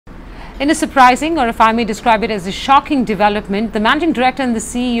In a surprising, or if I may describe it as a shocking development, the Managing Director and the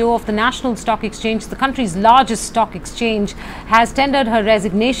CEO of the National Stock Exchange, the country's largest stock exchange, has tendered her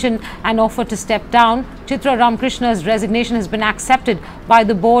resignation and offered to step down. Chitra Ramkrishna's resignation has been accepted by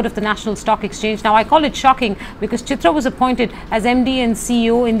the board of the National Stock Exchange. Now, I call it shocking because Chitra was appointed as MD and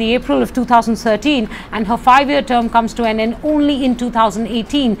CEO in the April of 2013, and her 5-year term comes to an end only in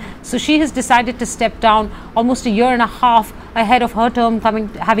 2018. So she has decided to step down almost a year and a half ahead of her term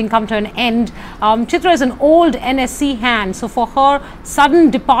having come to an end. Chitra is an old NSE hand, so for her sudden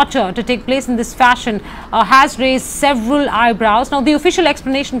departure to take place in this fashion has raised several eyebrows. Now, the official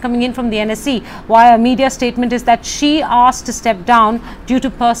explanation coming in from the NSE via a media statement is that she asked to step down due to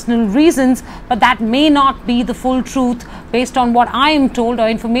personal reasons, but that may not be the full truth based on what I am told or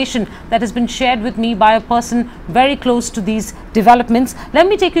information that has been shared with me by a person very close to these developments. Let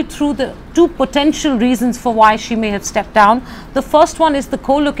me take you through the two potential reasons for why she may have stepped down. The first one is the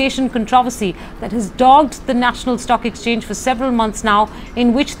co-location controversy that has dogged the National Stock Exchange for several months now,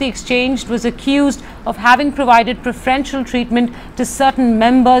 in which the exchange was accused of having provided preferential treatment to certain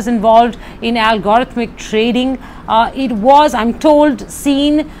members involved in algorithmic trading. It was, I'm told,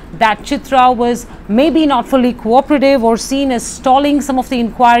 seen that Chitra was maybe not fully cooperative or seen as stalling some of the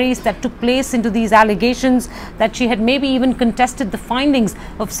inquiries that took place into these allegations, that she had maybe even contested the findings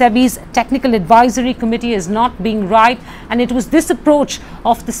of SEBI's Technical Advisory Committee as not being right. And it was this approach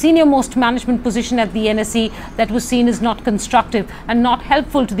of the senior most management position at the NSE that was seen as not constructive and not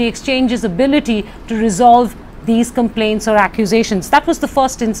helpful to the exchange's ability to resolve these complaints or accusations. That was the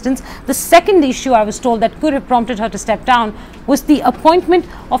first instance. The second issue I was told that could have prompted her to step down was the appointment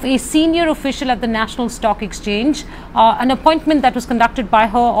of a senior official at the National Stock Exchange, an appointment that was conducted by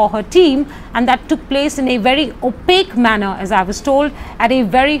her or her team, and that took place in a very opaque manner, as I was told, at a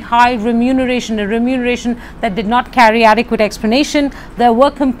very high remuneration, a remuneration that did not carry adequate explanation. There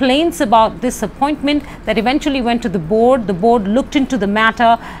were complaints about this appointment that eventually went to the board. The board looked into the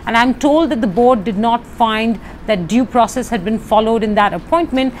matter, and I'm told that the board did not find that due process had been followed in that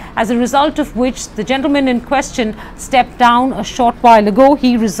appointment, as a result of which the gentleman in question stepped down a short while ago.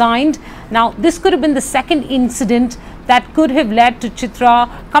 He resigned. Now, this could have been the second incident that could have led to Chitra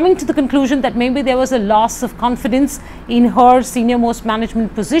coming to the conclusion that maybe there was a loss of confidence in her senior most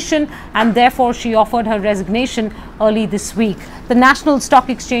management position, and therefore she offered her resignation early this week. The National Stock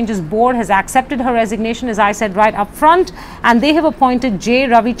Exchange's board has accepted her resignation, as I said right up front, and they have appointed J.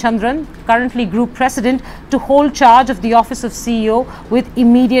 Ravichandran, currently Group President, to hold charge of the office of CEO with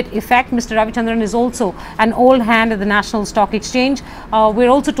immediate effect. Mr. Ravichandran is also an old hand at the National Stock Exchange. We're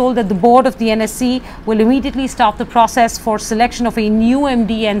also told that the board of the NSE will immediately start the process for selection of a new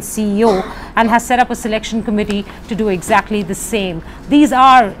MD and CEO, and has set up a selection committee to do exactly the same. These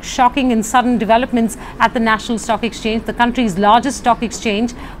are shocking and sudden developments at the National Stock Exchange, the country's largest stock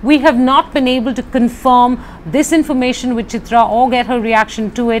exchange. We have not been able to confirm this information with Chitra or get her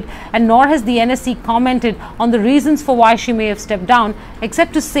reaction to it, and nor has the NSE commented on the reasons for why she may have stepped down,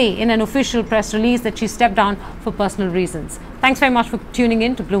 except to say in an official press release that she stepped down for personal reasons. Thanks very much for tuning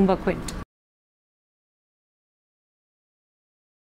in to BloombergQuint.